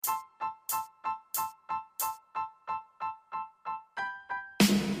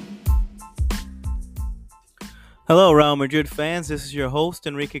Hello, Real Madrid fans. This is your host,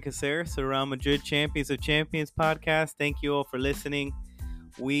 Enrique Caceres, the Real Madrid Champions of Champions podcast. Thank you all for listening.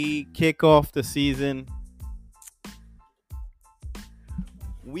 We kick off the season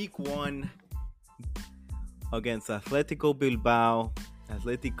week 1 against Atletico Bilbao,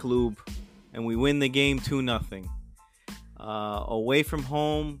 Athletic Club, and we win the game 2-0. Away from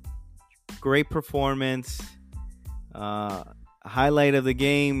home, great performance. Highlight of the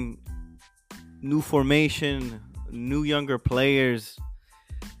game, new formation, new younger players,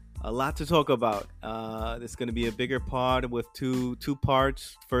 a lot to talk about. It's going to be a bigger pod with two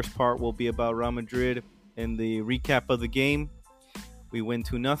parts. First part will be about Real Madrid and the recap of the game. We win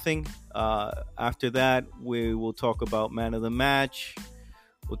 2-0. After that, we will talk about man of the match.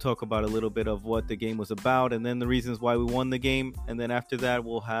 We'll talk about a little bit of what the game was about and then the reasons why we won the game. And then after that,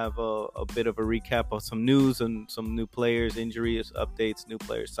 we'll have a bit of a recap of some news and some new players, injuries, updates, new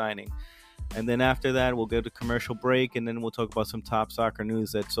players signing. And then after that, we'll go to commercial break, and then we'll talk about some top soccer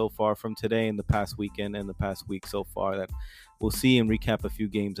news that so far from today and the past weekend and the past week so far that we'll see, and recap a few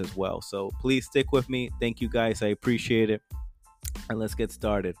games as well. So please stick with me. Thank you guys. I appreciate it. And let's get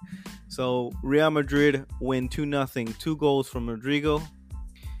started. So Real Madrid win 2-0. 2 goals from Rodrygo.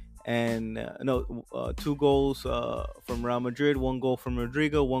 And 2 goals from Real Madrid. 1 goal from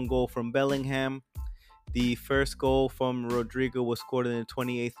Rodrygo. 1 goal from Bellingham. The first goal from Rodrygo was scored in the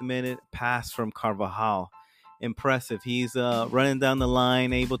 28th minute. Pass from Carvajal. Impressive. He's running down the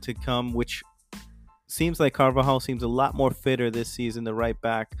line, able to come, which seems like Carvajal seems a lot more fitter this season, the right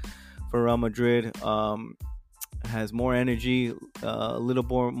back for Real Madrid. Has more energy, a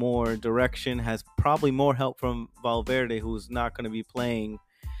little more direction, has probably more help from Valverde, who's not going to be playing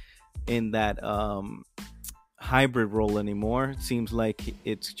in that hybrid role anymore. It seems like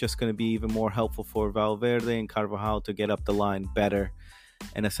it's just going to be even more helpful for Valverde and Carvajal to get up the line better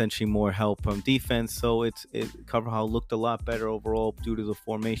and essentially more help from defense. So Carvajal looked a lot better overall due to the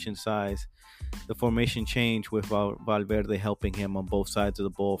formation change with Valverde helping him on both sides of the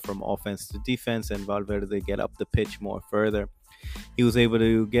ball from offense to defense, and Valverde get up the pitch more further. He was able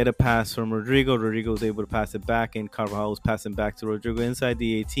to get a pass from Rodrygo. Rodrygo was able to pass it back, and Carvajal was passing back to Rodrygo inside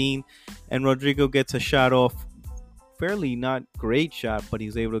the 18. And Rodrygo gets a shot off, fairly not great shot, but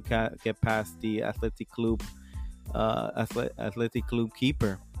he's able to get past the Athletic Club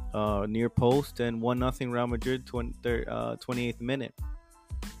keeper near post, and 1-0 Real Madrid, 28th minute.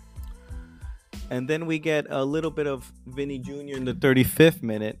 And then we get a little bit of Vinny Jr. in the 35th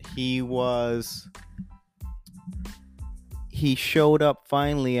minute. He showed up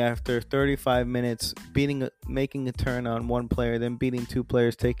finally after 35 minutes, making a turn on one player, then beating 2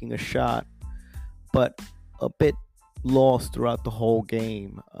 players, taking a shot, but a bit lost throughout the whole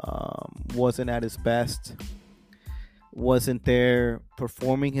game. Wasn't at his best. Wasn't there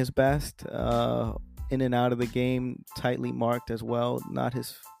performing his best. In and out of the game, tightly marked as well. Not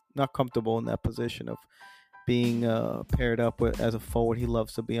comfortable in that position of being paired up with as a forward. He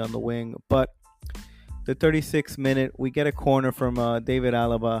loves to be on the wing. But the 36th minute, we get a corner from David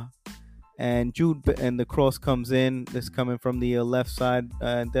Alaba, and the cross comes in. This coming from the left side,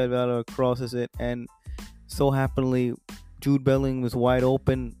 and David Alaba crosses it, and so happily, Jude Bellingham was wide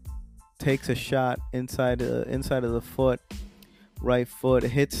open, takes a shot inside of the foot, right foot,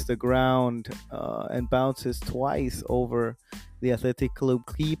 hits the ground, and bounces twice over the Athletic Club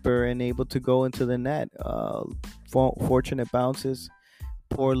keeper and able to go into the net. Fortunate bounces,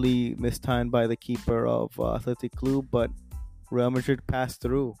 poorly mistimed by the keeper of Athletic Club, but Real Madrid passed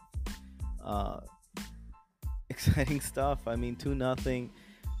through. Exciting stuff. I mean, 2-0.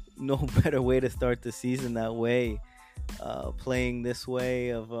 No better way to start the season that way. Playing this way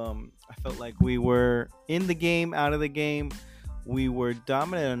of I felt like we were in the game, out of the game. We were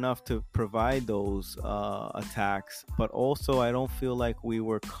dominant enough to provide those attacks, but also I don't feel like we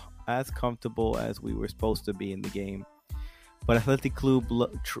were as comfortable as we were supposed to be in the game. But Athletic Club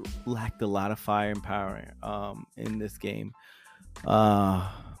lacked a lot of fire and power in this game. I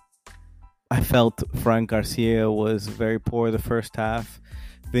felt Frank Garcia was very poor the first half.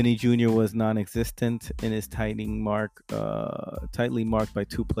 Vinny Jr. was non-existent in his tightly marked by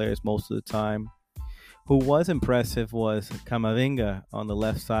 2 players most of the time. Who was impressive was Camavinga on the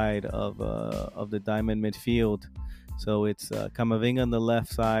left side of the diamond midfield. So it's Camavinga on the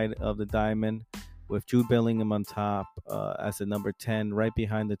left side of the diamond with Jude Bellingham on top as the number 10, right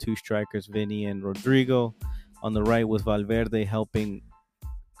behind the 2 strikers, Vinny and Rodrygo. On the right was Valverde helping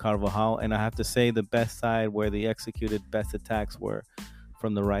Carvajal. And I have to say the best side where they executed best attacks were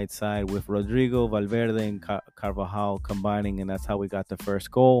from the right side with Rodrygo, Valverde, and Carvajal combining, and that's how we got the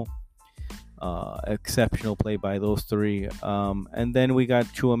first goal. Exceptional play by those three. And then we got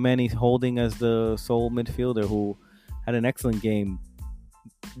Tchouaméni holding as the sole midfielder, who had an excellent game.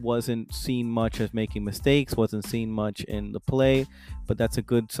 Wasn't seen much as making mistakes, wasn't seen much in the play, but that's a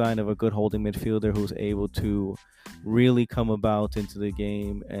good sign of a good holding midfielder who's able to really come about into the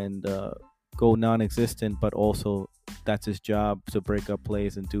game and go non-existent, but also that's his job, to break up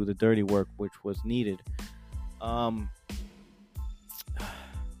plays and do the dirty work, which was needed.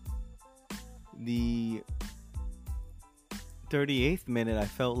 The 38th minute, I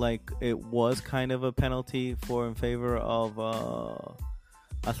felt like it was kind of a penalty in favor of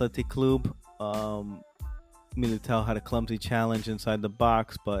Athletic Club. Militao had a clumsy challenge inside the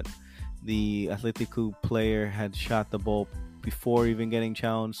box, but the Athletic Club player had shot the ball before even getting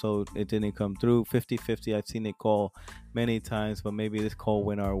challenged, so it didn't come through. 50-50, I've seen it call many times, but maybe this call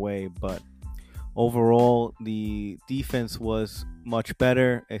went our way. But overall, the defense was much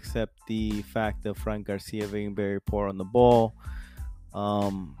better, except the fact of Frank Garcia being very poor on the ball.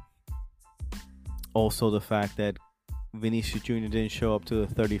 Also, the fact that Vinicius Jr. didn't show up to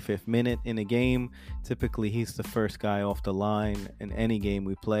the 35th minute in a game. Typically, he's the first guy off the line in any game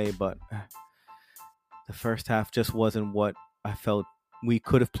we play, but the first half just wasn't what I felt. We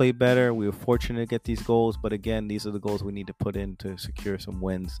could have played better. We were fortunate to get these goals, but again, these are the goals we need to put in to secure some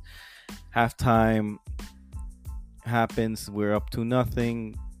wins. Halftime happens. We're up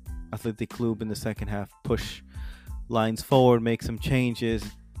 2-0. Athletic Club in the second half push lines forward, make some changes.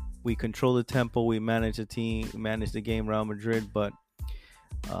 We control the tempo. We manage the game, Real Madrid, but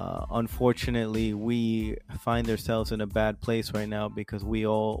unfortunately, we find ourselves in a bad place right now because we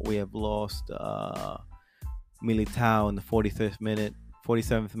have lost Militao in the 47th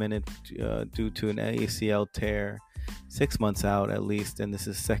minute due to an ACL tear, 6 months out at least, and this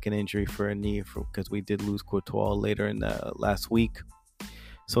is second injury for a knee because we did lose Courtois later in the last week.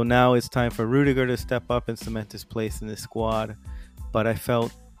 So now it's time for Rudiger to step up and cement his place in the squad, but I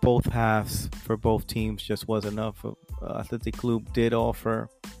felt both halves for both teams just wasn't enough. Athletic Club did offer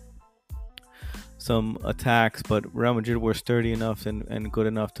some attacks, but Real Madrid were sturdy enough and good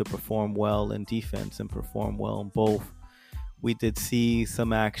enough to perform well in defense and perform well in both. We did see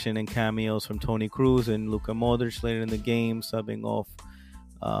some action and cameos from Toni Kroos and Luka Modric later in the game, subbing off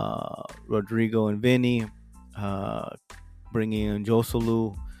Rodrygo and Vinny, bringing in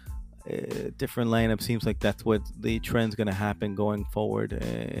Joselu. Different lineup. Seems like that's what the trend's going to happen going forward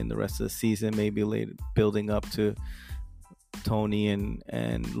in the rest of the season, maybe later building up to Tony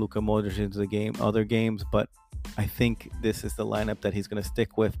and Luka Modric into the other games, but I think this is the lineup that he's going to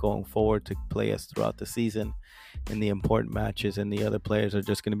stick with going forward to play us throughout the season in the important matches, and the other players are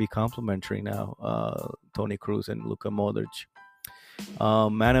just going to be complementary now, Toni Kroos and Luka Modric.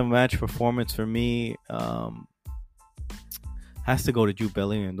 Man of match performance for me has to go to Jude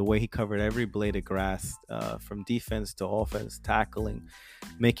Bellingham. The way he covered every blade of grass, from defense to offense, tackling,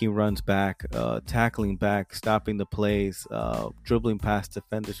 making runs back, tackling back, stopping the plays, dribbling past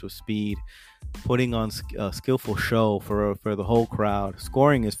defenders with speed, putting on a skillful show for the whole crowd,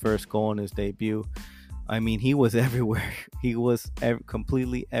 scoring his first goal in his debut. I mean, he was everywhere. He was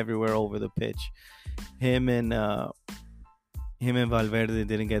completely everywhere over the pitch. Him and Valverde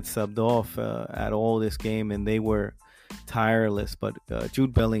didn't get subbed off at all this game, and they were tireless, but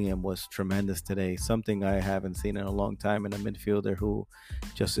Jude Bellingham was tremendous today, something I haven't seen in a long time in a midfielder who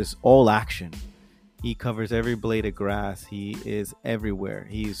just is all action. He covers every blade of grass. He is everywhere.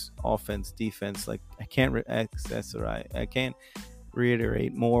 He's offense, defense. Like, I can't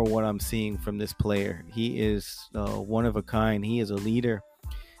reiterate more what I'm seeing from this player. He is one of a kind. He is a leader,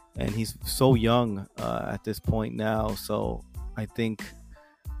 and he's so young at this point now. So I think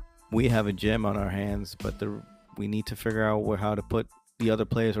we have a gem on our hands, but we need to figure out how to put the other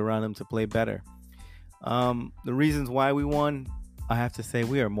players around him to play better. The reasons why we won, I have to say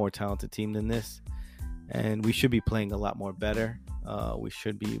we are a more talented team than this, and we should be playing a lot more better. We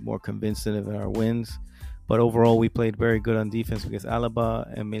should be more convincing of our wins. But overall, we played very good on defense because Alaba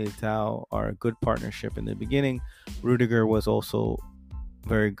and Militao are a good partnership in the beginning. Rudiger was also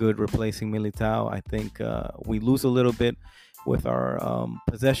very good replacing Militao. I think we lose a little bit with our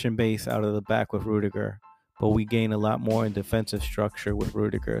possession base out of the back with Rudiger, but we gain a lot more in defensive structure with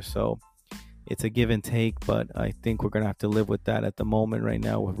Rudiger. So it's a give and take, but I think we're going to have to live with that at the moment right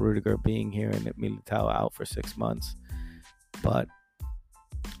now with Rudiger being here and Militao out for 6 months. But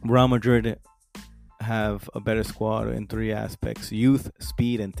Real Madrid have a better squad in 3 aspects: youth,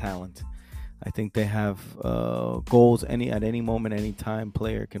 speed, and talent. I think they have goals at any moment, any time.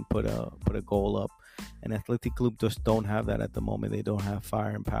 Player can put a goal up, and Athletic Club just don't have that at the moment. They don't have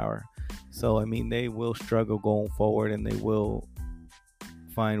fire and power. So I mean, they will struggle going forward, and they will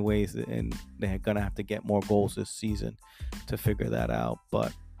find ways, and they're gonna have to get more goals this season to figure that out.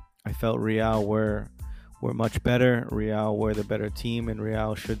 But I felt Real were much better. Real were the better team, and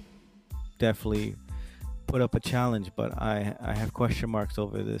Real should definitely put up a challenge. But I have question marks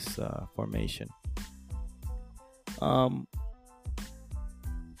over this formation.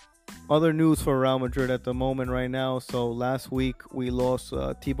 Other news for Real Madrid at the moment right now. So last week we lost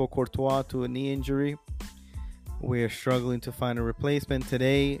Thibaut Courtois to a knee injury. We are struggling to find a replacement.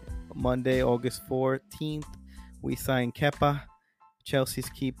 Today, Monday, August 14th, we signed Kepa, Chelsea's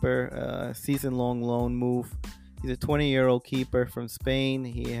keeper, season-long loan move. He's a 20-year-old keeper from Spain.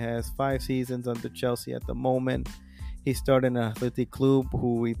 He has 5 seasons under Chelsea at the moment. He started in Athletic Club,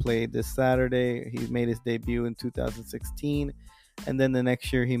 who we played this Saturday. He made his debut in 2016. And then the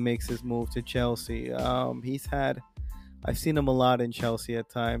next year, he makes his move to Chelsea. I've seen him a lot in Chelsea at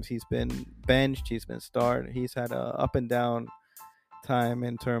times. He's been benched. He's been started. He's had a up and down time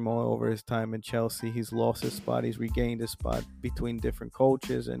and turmoil over his time in Chelsea. He's lost his spot. He's regained his spot between different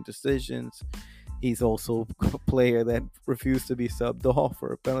coaches and decisions. He's also a player that refused to be subbed off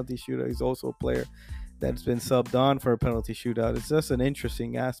for a penalty shootout. He's also a player that's been subbed on for a penalty shootout. It's just an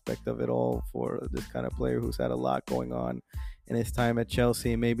interesting aspect of it all for this kind of player who's had a lot going on in his time at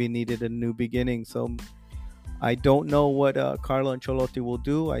Chelsea and maybe needed a new beginning. So I don't know what Carlo Ancelotti will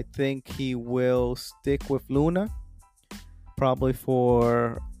do. I think he will stick with Luna, probably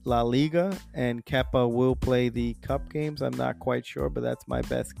for La Liga, and Kepa will play the cup games. I'm not quite sure, but that's my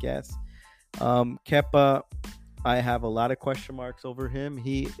best guess. Kepa, I have a lot of question marks over him.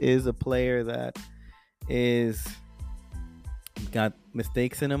 He is a player that is got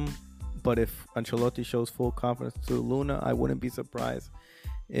mistakes in him, but if Ancelotti shows full confidence to Luna, I wouldn't be surprised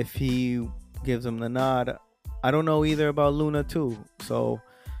if he gives him the nod. I don't know either about Luna too, so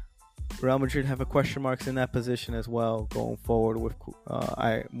Real Madrid have a question marks in that position as well going forward, with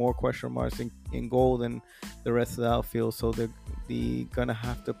more question marks in goal than the rest of the outfield, so they're gonna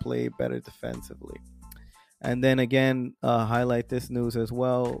have to play better defensively. And then again, highlight this news as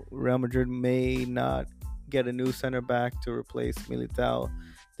well. Real Madrid may not get a new center back to replace Militao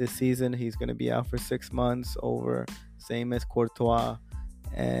this season. He's going to be out for 6 months, same as Courtois,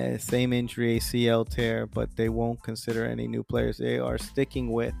 same injury, ACL tear, but they won't consider any new players. They are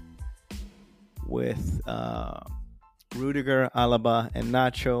sticking with Rudiger, Alaba, and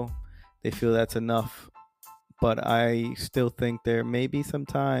Nacho. They feel that's enough, but I still think there may be some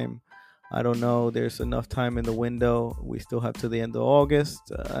time. I don't know. There's enough time in the window. We still have to the end of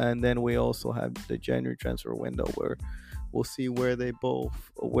August, and then we also have the January transfer window where we'll see where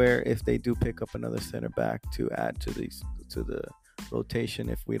if they do pick up another center back to add to the rotation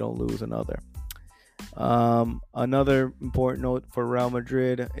if we don't lose another. Another important note for Real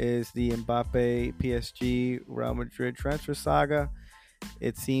Madrid is the Mbappe PSG Real Madrid transfer saga.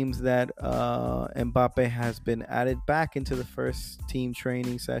 It seems that Mbappe has been added back into the first team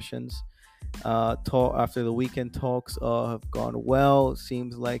training sessions. After the weekend talks have gone well,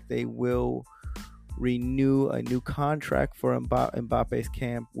 seems like they will renew a new contract for Mbappe's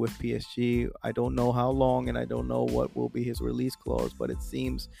camp with PSG. I don't know how long, and I don't know what will be his release clause, but it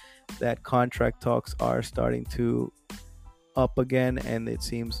seems that contract talks are starting to up again, and it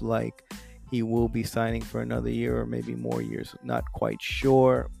seems like he will be signing for another year or maybe more years. Not quite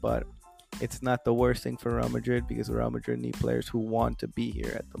sure, but it's not the worst thing for Real Madrid, because Real Madrid need players who want to be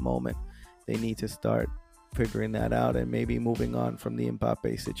here at the moment. They need to start figuring that out, and maybe moving on from the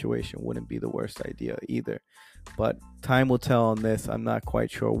Mbappe situation wouldn't be the worst idea either. But time will tell on this. I'm not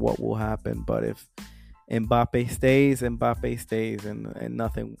quite sure what will happen, but if Mbappe stays, and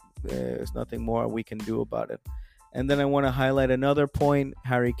there's nothing more we can do about it. And then I want to highlight another point.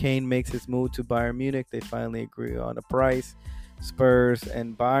 Harry Kane makes his move to Bayern Munich. They finally agree on a price. Spurs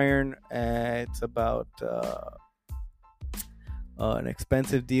and Bayern. It's about an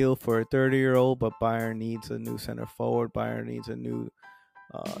expensive deal for a 30-year-old, but Bayern needs a new center forward. Bayern needs a new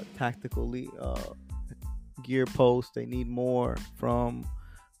tactical gear post. They need more from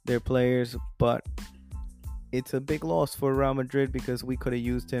their players, but it's a big loss for Real Madrid because we could have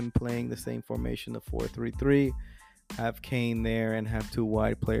used him playing the same formation, the 4-3-3, have Kane there and have two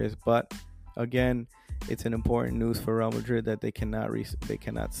wide players. But again, it's an important news for Real Madrid that they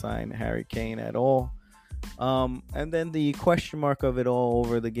cannot sign Harry Kane at all. And then the question mark of it all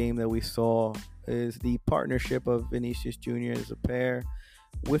over the game that we saw is the partnership of Vinicius Jr. as a pair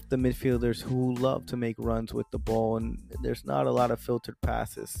with the midfielders who love to make runs with the ball, and there's not a lot of filtered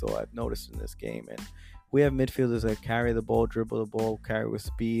passes, so I've noticed in this game. And we have midfielders that carry the ball, dribble the ball, carry with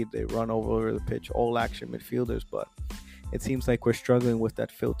speed, they run over the pitch, all action midfielders, but it seems like we're struggling with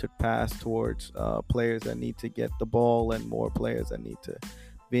that filtered pass towards players that need to get the ball and more players that need to.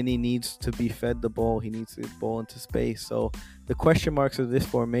 Vinny needs to be fed the ball. He needs to get the ball into space. So the question marks of this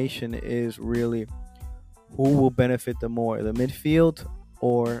formation is really who will benefit the more, the midfield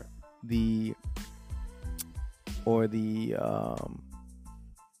or the or the um,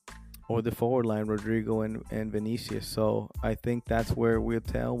 or the forward line, Rodrygo and Vinicius. So I think that's where we'll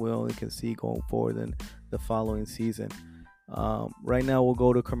tell. We only can see going forward in the following season. Right now, we'll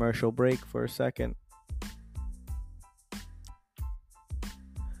go to commercial break for a second.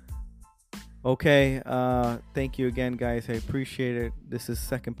 Okay, thank you again, guys. I appreciate it. This is the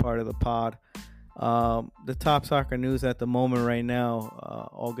second part of the pod. The top soccer news at the moment right now,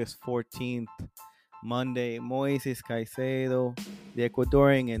 August 14th, Monday, Moises Caicedo, the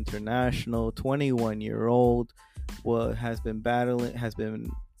Ecuadorian international, 21-year-old,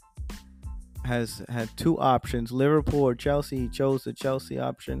 has had two options, Liverpool or Chelsea. He chose the Chelsea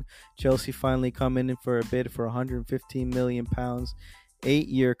option. Chelsea finally coming in for a bid for £115 million,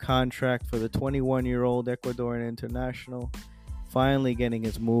 8-year contract for the 21-year-old Ecuadorian international, finally getting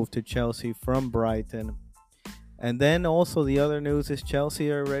his move to Chelsea from Brighton. And then also the other news is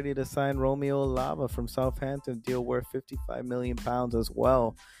Chelsea are ready to sign Romeo Lavia from Southampton, deal worth £55 million as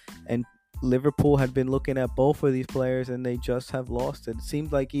well. And Liverpool had been looking at both of these players and they just have lost it. It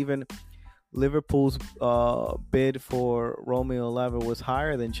seemed like even Liverpool's bid for Romeo Lavia was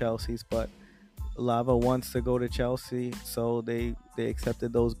higher than Chelsea's, but Lavia wants to go to Chelsea, so they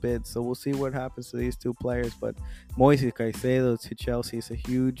accepted those bids. So we'll see what happens to these two players. But Moises Caicedo to Chelsea is a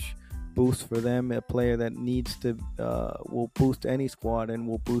huge boost for them, a player that needs to will boost any squad and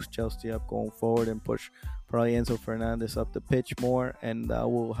will boost Chelsea up going forward and push probably Enzo Fernandez up the pitch more, and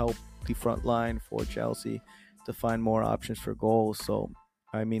will help the front line for Chelsea to find more options for goals. So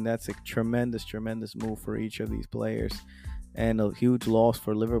I mean, that's a tremendous move for each of these players, and a huge loss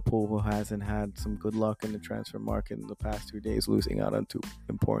for Liverpool, who hasn't had some good luck in the transfer market in the past 2 days, losing out on two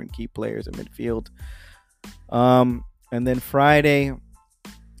important key players in midfield. And then Friday,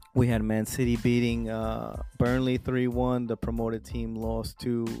 we had Man City beating Burnley 3-1. The promoted team lost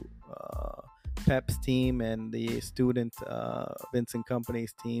to Pep's team and the student Vincent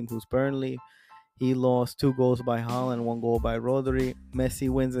Kompany's team, who's Burnley. He lost 2 goals by Haaland, 1 goal by Rodri. Messi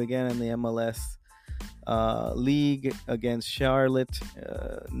wins again in the MLS Ligue against Charlotte.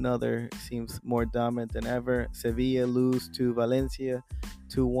 Another seems more dominant than ever. Sevilla lose to Valencia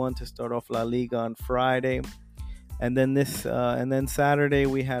 2-1 to start off La Liga on Friday. And then Saturday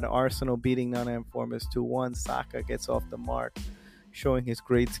we had Arsenal beating Nottingham Forest 2-1. Saka gets off the mark, showing his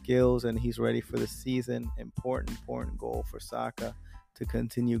great skills, and he's ready for the season. Important goal for Saka to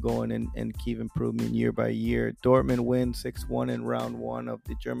continue going and keep improving year by year. Dortmund win 6-1 in round 1 of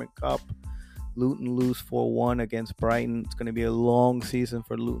the German Cup. Luton lose 4-1 against Brighton. It's going to be a long season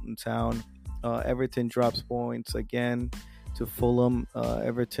for Luton Town. Everton drops points again to Fulham.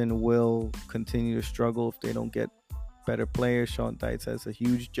 Everton will continue to struggle if they don't get better players. Sean Dyche has a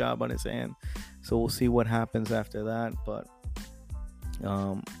huge job on his hand, so we'll see what happens after that. But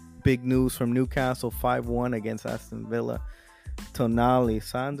big news from Newcastle, 5-1 against Aston Villa.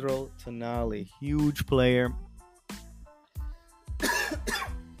 Sandro Tonali, huge player,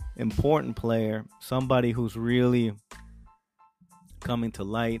 important player, somebody who's really coming to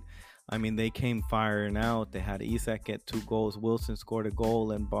light. I mean, they came firing out. They had Isak get 2 goals. Wilson scored a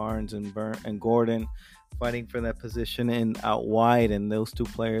goal, and Barnes and Gordon fighting for that position and out wide. And those 2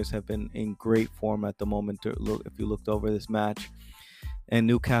 players have been in great form at the moment. If you looked over this match, and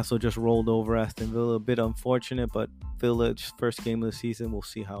Newcastle just rolled over Aston Villa. A bit unfortunate, but Villa's first game of the season. We'll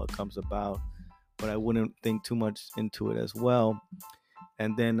see how it comes about, but I wouldn't think too much into it as well.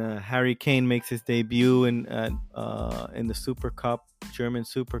 And then Harry Kane makes his debut in the Super Cup, German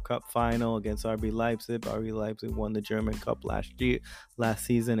Super Cup final against RB Leipzig. RB Leipzig won the German Cup last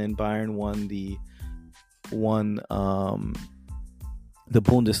season, and Bayern won the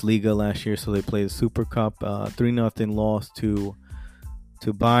Bundesliga last year. So they played the Super Cup. 3-0 loss to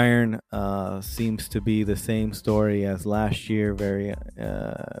Bayern. Seems to be the same story as last year. Very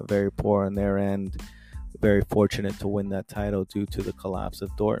poor on their end. Very fortunate to win that title due to the collapse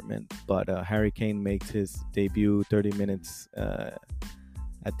of Dortmund. But Harry Kane makes his debut 30 minutes at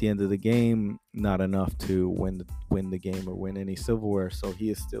the end of the game. Not enough to win the game or win any silverware. So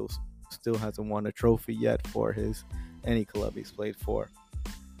he is still hasn't won a trophy yet for any club he's played for.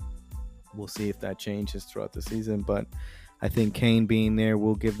 We'll see if that changes throughout the season. But I think Kane being there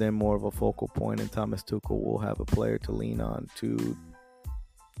will give them more of a focal point, and Thomas Tuchel will have a player to lean on to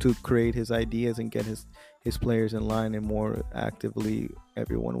create his ideas and get his players in line, and more actively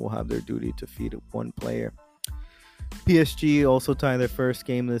everyone will have their duty to feed one player. PSG also tied their first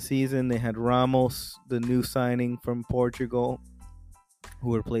game of the season. They had Ramos, the new signing from Portugal,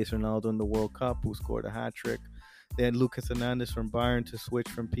 who replaced Ronaldo in the World Cup, who scored a hat-trick. They had Lucas Hernandez from Bayern to switch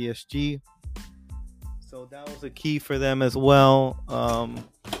from PSG. So that was a key for them as well.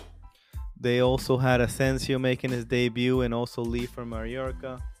 They also had Asensio making his debut and also Lee from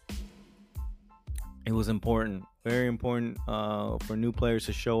Mallorca. It was important, very important for new players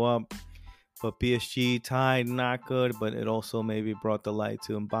to show up. But PSG tied, not good, but it also maybe brought the light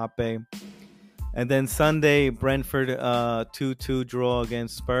to Mbappe. And then Sunday, Brentford 2-2 draw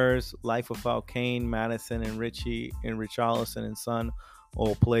against Spurs. Life without Kane, Madison, and Richarlison and Son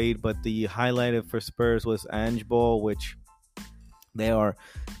all played. But the highlight for Spurs was Ange Ball, which they are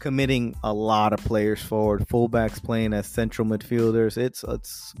committing a lot of players forward. Fullbacks playing as central midfielders. It's a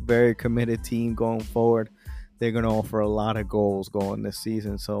very committed team going forward. They're going to offer a lot of goals going this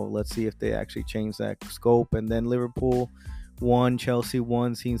season. So let's see if they actually change that scope. And then Liverpool 1, Chelsea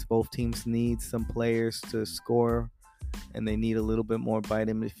 1. Seems both teams need some players to score, and they need a little bit more bite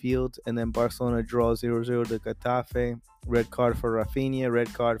in midfield. And then Barcelona draws 0-0 to Getafe. Red card for Rafinha,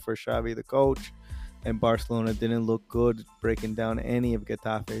 red card for Xavi, the coach. And Barcelona didn't look good breaking down any of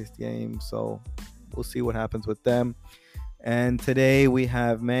Getafe's games. So we'll see what happens with them. And today we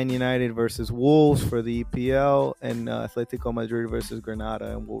have Man United versus Wolves for the EPL and Atletico Madrid versus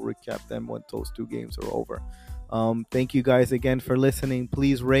Granada. And we'll recap them when those two games are over. Thank you guys again for listening.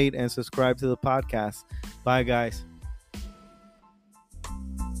 Please rate and subscribe to the podcast. Bye, guys.